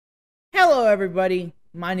Hello everybody,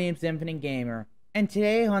 my name's Infinite Gamer, and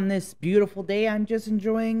today on this beautiful day I'm just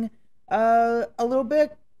enjoying a little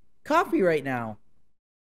bit of coffee right now.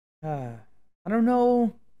 I don't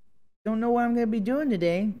know what I'm gonna be doing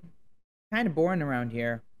today. Kind of boring around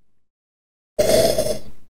here.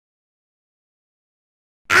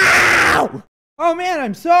 Ow! Oh man,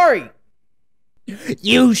 I'm sorry!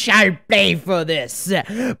 You shall pay for this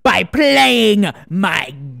by playing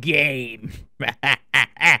my game.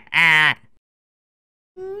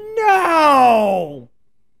 No!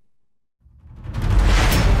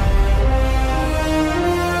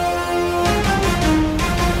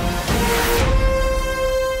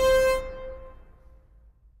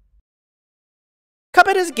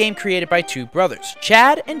 Cuphead is a game created by two brothers,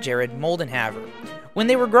 Chad and Jared Moldenhaver. When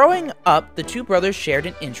they were growing up, the two brothers shared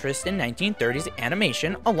an interest in 1930s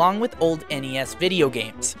animation along with old NES video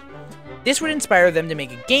games. This would inspire them to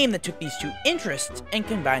make a game that took these two interests and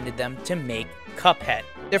combined them to make Cuphead.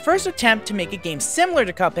 Their first attempt to make a game similar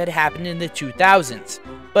to Cuphead happened in the 2000s,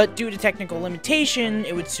 but due to technical limitation,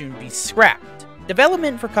 it would soon be scrapped.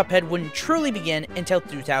 Development for Cuphead wouldn't truly begin until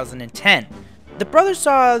 2010. The brothers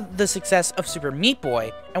saw the success of Super Meat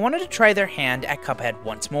Boy and wanted to try their hand at Cuphead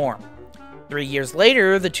once more. 3 years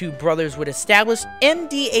later, the two brothers would establish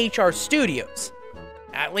MDHR Studios.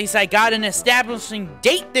 At least I got an establishing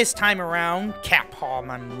date this time around, Capcom,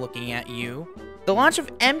 I'm looking at you. The launch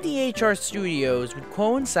of MDHR Studios would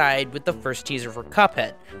coincide with the first teaser for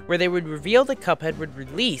Cuphead, where they would reveal that Cuphead would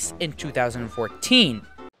release in 2014.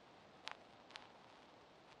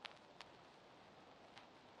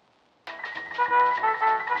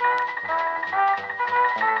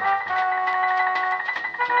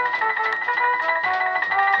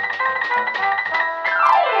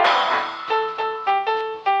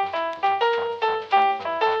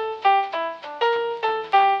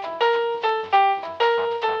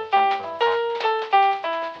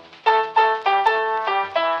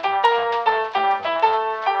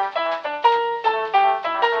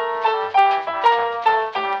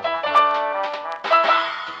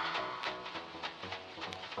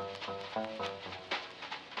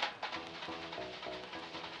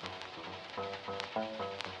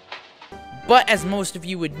 But as most of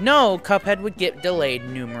you would know, Cuphead would get delayed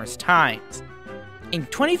numerous times. In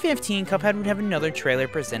 2015, Cuphead would have another trailer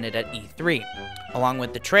presented at E3. Along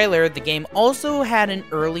with the trailer, the game also had an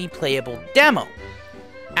early playable demo.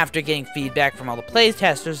 After getting feedback from all the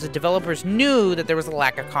playtesters, the developers knew that there was a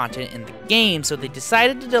lack of content in the game, so they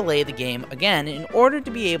decided to delay the game again in order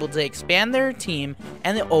to be able to expand their team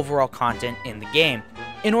and the overall content in the game.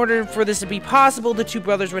 In order for this to be possible, the two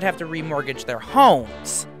brothers would have to remortgage their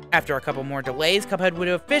homes. After a couple more delays, Cuphead would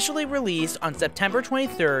officially release on September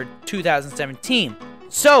 23rd, 2017.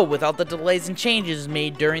 So, with all the delays and changes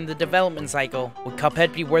made during the development cycle, would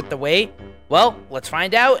Cuphead be worth the wait? Well, let's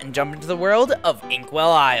find out and jump into the world of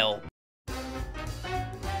Inkwell Isle.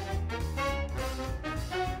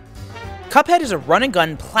 Cuphead is a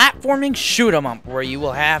run-and-gun platforming shoot-'em-up where you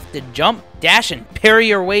will have to jump, dash, and parry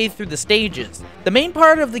your way through the stages. The main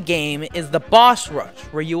part of the game is the boss rush,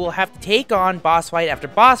 where you will have to take on boss fight after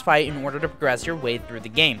boss fight in order to progress your way through the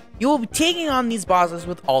game. You will be taking on these bosses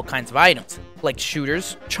with all kinds of items, like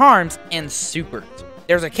shooters, charms, and supers.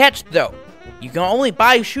 There's a catch though. You can only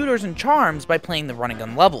buy shooters and charms by playing the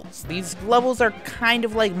run-and-gun levels. These levels are kind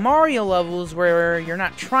of like Mario levels where you're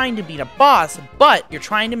not trying to beat a boss, but you're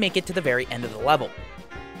trying to make it to the very end of the level.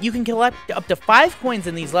 You can collect up to 5 coins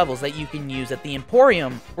in these levels that you can use at the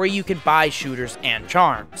Emporium, where you can buy shooters and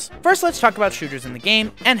charms. First, let's talk about shooters in the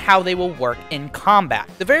game and how they will work in combat.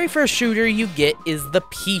 The very first shooter you get is the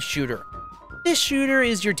Pea Shooter. This shooter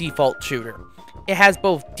is your default shooter. It has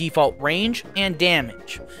both default range and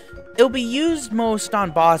damage. It'll be used most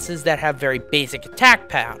on bosses that have very basic attack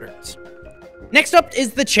patterns. Next up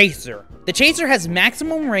is the Chaser. The Chaser has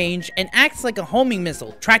maximum range and acts like a homing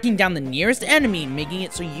missile, tracking down the nearest enemy, making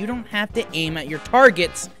it so you don't have to aim at your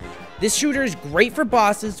targets. This shooter is great for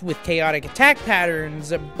bosses with chaotic attack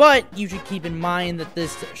patterns, but you should keep in mind that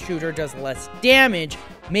this shooter does less damage,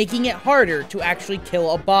 making it harder to actually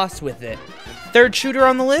kill a boss with it. Third shooter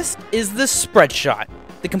on the list is the Spread Shot.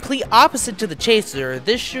 The complete opposite to the Chaser,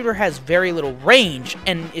 this shooter has very little range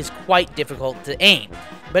and is quite difficult to aim,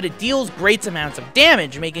 but it deals great amounts of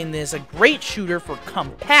damage, making this a great shooter for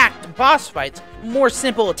compact boss fights, more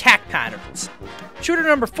simple attack patterns. Shooter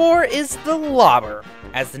number 4 is the Lobber.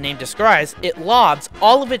 As the name describes, it lobs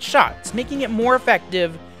all of its shots, making it more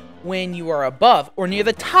effective when you are above or near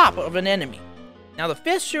the top of an enemy. Now the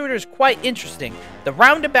 5th shooter is quite interesting. The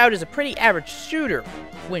Roundabout is a pretty average shooter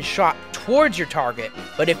when shot towards your target,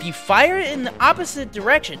 but if you fire it in the opposite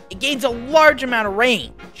direction, it gains a large amount of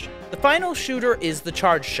range. The final shooter is the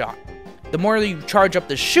charge shot. The more you charge up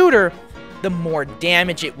the shooter, the more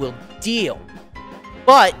damage it will deal.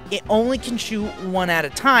 But it only can shoot one at a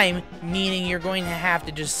time, meaning you're going to have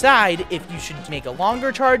to decide if you should make a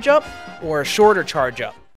longer charge up or a shorter charge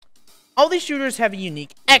up. All these shooters have a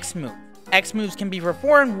unique X move. X moves can be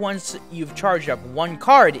performed once you've charged up one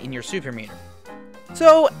card in your super meter.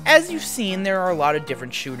 So, as you've seen, there are a lot of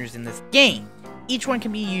different shooters in this game. Each one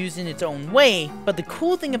can be used in its own way, but the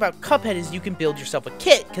cool thing about Cuphead is you can build yourself a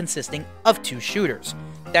kit consisting of 2 shooters.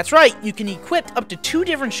 That's right, you can equip up to 2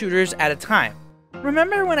 different shooters at a time.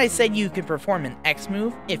 Remember when I said you could perform an X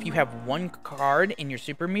move if you have one card in your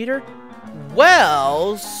super meter?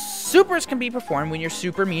 Well, supers can be performed when your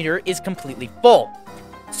super meter is completely full.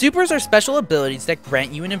 Supers are special abilities that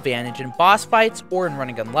grant you an advantage in boss fights or in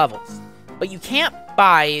run-and-gun levels. But you can't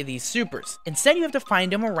buy these supers. Instead, you have to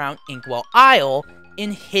find them around Inkwell Isle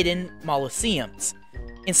in hidden Molosseums.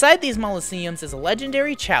 Inside these Molosseums is a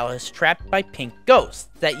legendary chalice trapped by pink ghosts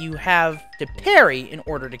that you have to parry in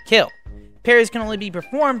order to kill. Parries can only be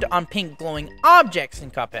performed on pink glowing objects in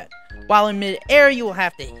Cuphead. While in mid-air, you will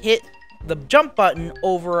have to hit the jump button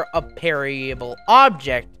over a parryable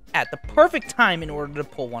object at the perfect time in order to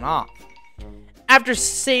pull one off. After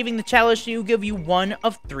saving the chalice, it will give you one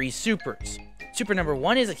of 3 supers. Super number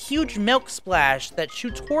 1 is a huge milk splash that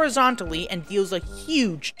shoots horizontally and deals a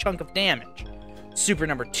huge chunk of damage. Super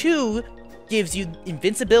number 2 gives you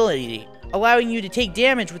invincibility, allowing you to take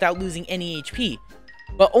damage without losing any HP,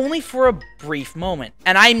 but only for a brief moment,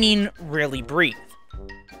 and I mean really brief.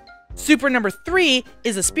 Super number 3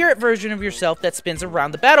 is a spirit version of yourself that spins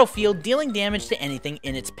around the battlefield, dealing damage to anything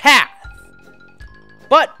in its path.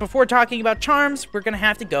 But before talking about charms, we're gonna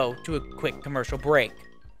have to go to a quick commercial break.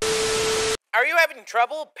 Are you having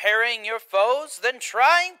trouble parrying your foes? Then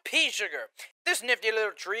try pea sugar. This nifty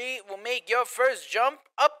little treat will make your first jump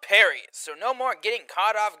a parry, so no more getting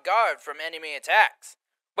caught off guard from enemy attacks.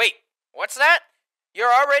 Wait, what's that?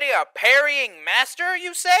 You're already a parrying master,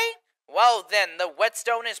 you say? Well then, the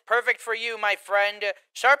whetstone is perfect for you, my friend.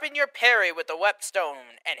 Sharpen your parry with the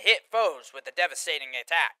whetstone and hit foes with a devastating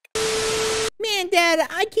attack. Man, Dad,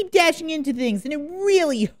 I keep dashing into things and it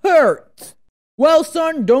really hurts. Well,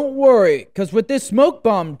 son, don't worry, because with this smoke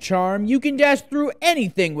bomb charm, you can dash through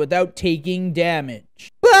anything without taking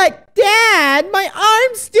damage. But, Dad, my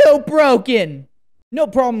arm's still broken. No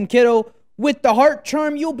problem, kiddo. With the heart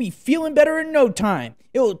charm, you'll be feeling better in no time.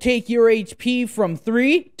 It will take your HP from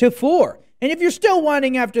 3 to 4. And if you're still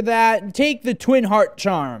wanting after that, take the twin heart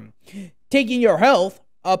charm, taking your health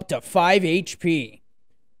up to 5 HP.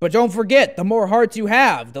 But don't forget, the more hearts you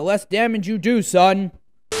have, the less damage you do, son.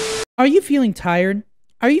 Are you feeling tired?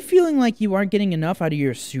 Are you feeling like you aren't getting enough out of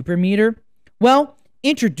your super meter? Well,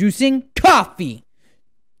 introducing coffee.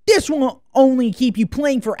 This won't only keep you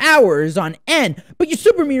playing for hours on end, but your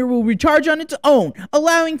super meter will recharge on its own,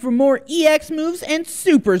 allowing for more EX moves and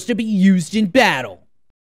supers to be used in battle.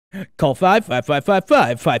 Call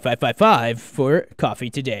 555555555 for coffee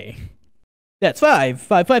today. That's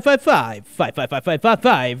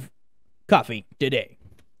 555555555 coffee today.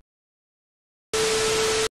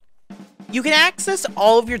 You can access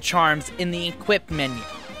all of your charms in the equip menu,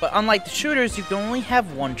 but unlike the shooters, you can only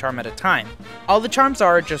have one charm at a time. All the charms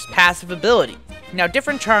are just passive abilities. Now,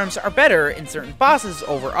 different charms are better in certain bosses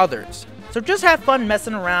over others, so just have fun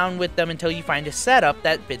messing around with them until you find a setup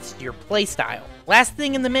that fits your playstyle. Last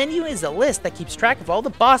thing in the menu is a list that keeps track of all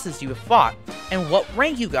the bosses you have fought, and what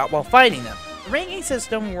rank you got while fighting them. The ranking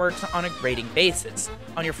system works on a grading basis.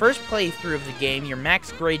 On your first playthrough of the game, your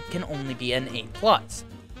max grade can only be an A+.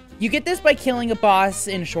 You get this by killing a boss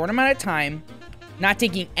in a short amount of time, not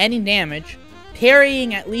taking any damage,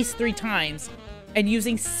 parrying at least 3 times, and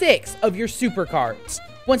using 6 of your super cards.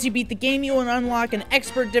 Once you beat the game, you will unlock an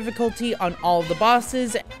expert difficulty on all of the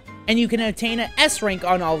bosses, and you can attain an S rank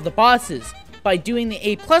on all of the bosses by doing the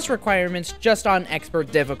A+ requirements just on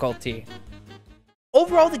expert difficulty.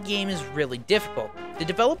 Overall, the game is really difficult. The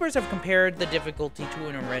developers have compared the difficulty to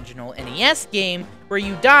an original NES game where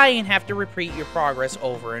you die and have to repeat your progress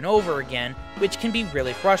over and over again, which can be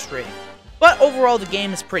really frustrating. But overall, the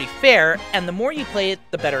game is pretty fair, and the more you play it,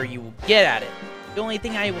 the better you will get at it. The only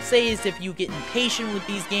thing I will say is if you get impatient with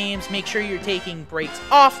these games, make sure you're taking breaks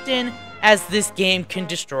often, as this game can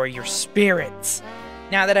destroy your spirits.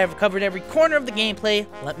 Now that I've covered every corner of the gameplay,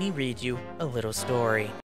 let me read you a little story.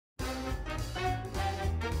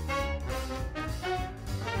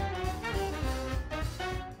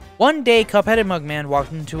 One day, Cuphead and Mugman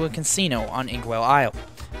walked into a casino on Inkwell Isle.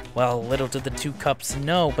 Well, little did the two Cups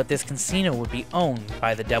know, but this casino would be owned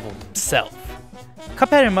by the devil himself.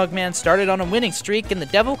 Cuphead and Mugman started on a winning streak, and the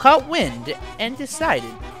devil caught wind and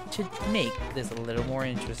decided to make this a little more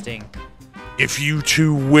interesting. If you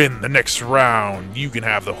two win the next round, you can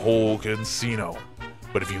have the whole casino.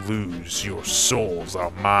 But if you lose, your souls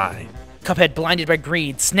are mine. Cuphead, blinded by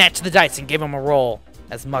greed, snatched the dice and gave him a roll,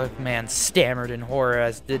 as Mugman stammered in horror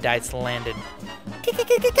as the dice landed.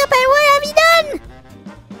 Cuphead, what have you done?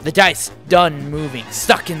 The dice, done moving,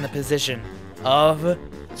 stuck in the position of...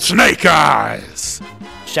 Snake Eyes!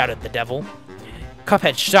 Shouted the devil.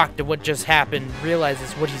 Cuphead, shocked at what just happened,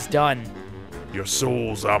 realizes what he's done. Your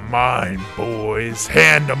souls are mine, boys.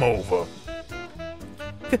 Hand them over.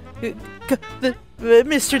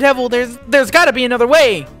 Mr. Devil, there's gotta be another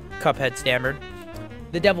way, Cuphead stammered.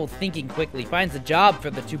 The devil, thinking quickly, finds a job for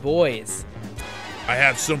the two boys. I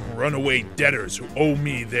have some runaway debtors who owe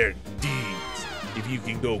me their deeds. If you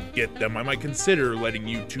can go get them, I might consider letting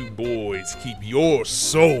you two boys keep your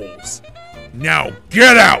souls. Now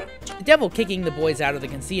get out! The devil kicking the boys out of the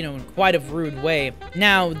casino in quite a rude way.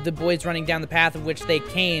 Now, the boys running down the path of which they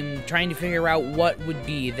came, trying to figure out what would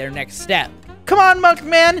be their next step. Come on,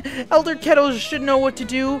 Monkman! Elder Kettle should know what to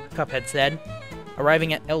do, Cuphead said.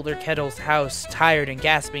 Arriving at Elder Kettle's house, tired and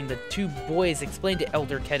gasping, the two boys explained to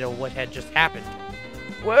Elder Kettle what had just happened.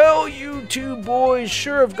 Well, you two boys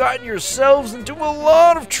sure have gotten yourselves into a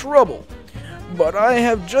lot of trouble. But I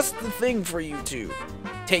have just the thing for you two.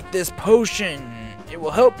 Take this potion. It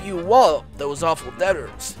will help you wallop those awful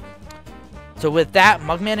debtors. So with that,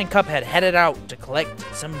 Mugman and Cuphead headed out to collect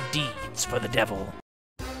some deeds for the devil.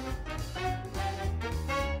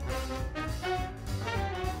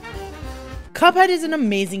 Cuphead is an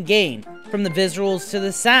amazing game. From the visuals to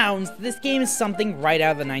the sounds, this game is something right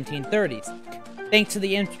out of the 1930s. Thanks to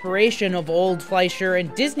the inspiration of old Fleischer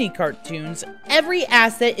and Disney cartoons, every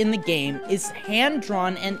asset in the game is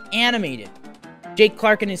hand-drawn and animated. Jake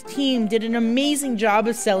Clark and his team did an amazing job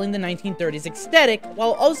of selling the 1930s aesthetic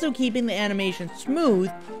while also keeping the animation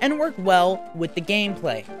smooth and work well with the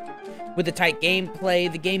gameplay. With the tight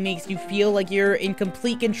gameplay, the game makes you feel like you're in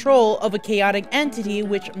complete control of a chaotic entity,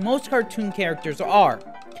 which most cartoon characters are.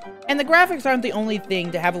 And the graphics aren't the only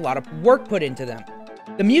thing to have a lot of work put into them.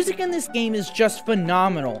 The music in this game is just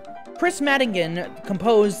phenomenal. Chris Madigan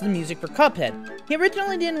composed the music for Cuphead. He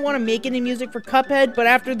originally didn't want to make any music for Cuphead, but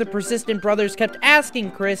after the persistent brothers kept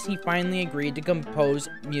asking Chris, he finally agreed to compose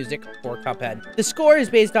music for Cuphead. The score is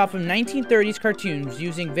based off of 1930s cartoons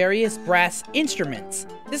using various brass instruments.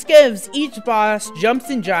 This gives each boss jumps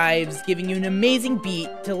and jives, giving you an amazing beat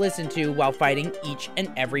to listen to while fighting each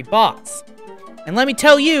and every boss. And let me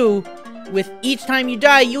tell you, with each time you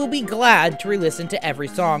die, you will be glad to re-listen to every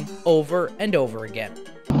song over and over again.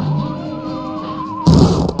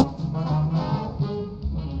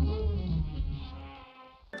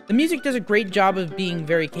 The music does a great job of being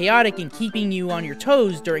very chaotic and keeping you on your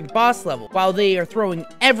toes during boss level, while they are throwing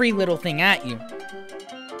every little thing at you.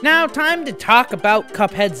 Now, time to talk about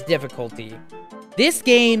Cuphead's difficulty. This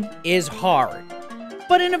game is hard,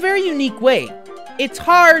 but in a very unique way. It's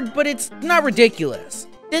hard, but it's not ridiculous.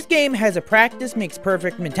 This game has a practice makes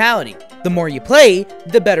perfect mentality. The more you play,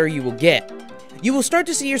 the better you will get. You will start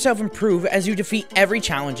to see yourself improve as you defeat every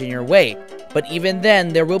challenge in your way, but even then,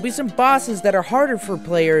 there will be some bosses that are harder for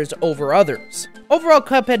players over others. Overall,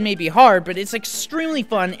 Cuphead may be hard, but it's extremely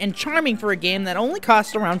fun and charming for a game that only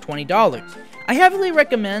costs around $20. I heavily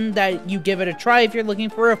recommend that you give it a try if you're looking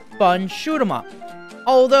for a fun shoot-'em-up.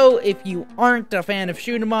 Although, if you aren't a fan of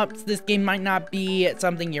shoot-'em-ups, this game might not be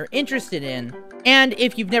something you're interested in. And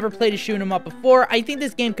if you've never played a shoot-'em-up before, I think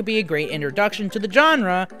this game could be a great introduction to the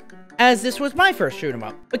genre, as this was my first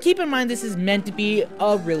shoot-'em-up. But keep in mind this is meant to be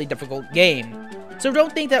a really difficult game, so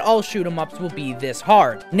don't think that all shoot-'em-ups will be this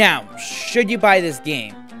hard. Now, should you buy this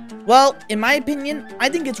game? Well, in my opinion, I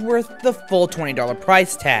think it's worth the full $20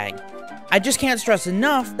 price tag. I just can't stress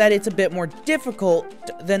enough that it's a bit more difficult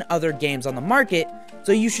than other games on the market,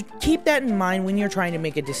 so you should keep that in mind when you're trying to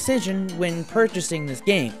make a decision when purchasing this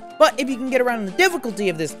game. But if you can get around the difficulty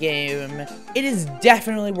of this game, it is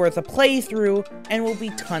definitely worth a playthrough and will be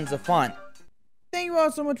tons of fun. Thank you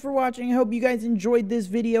all so much for watching. I hope you guys enjoyed this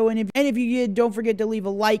video, and if you did, don't forget to leave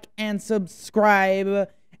a like and subscribe,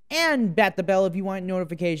 and bat the bell if you want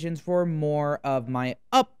notifications for more of my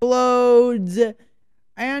uploads.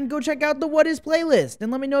 And go check out the What Is playlist,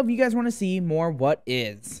 and let me know if you guys want to see more What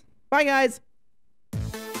Is. Bye, guys!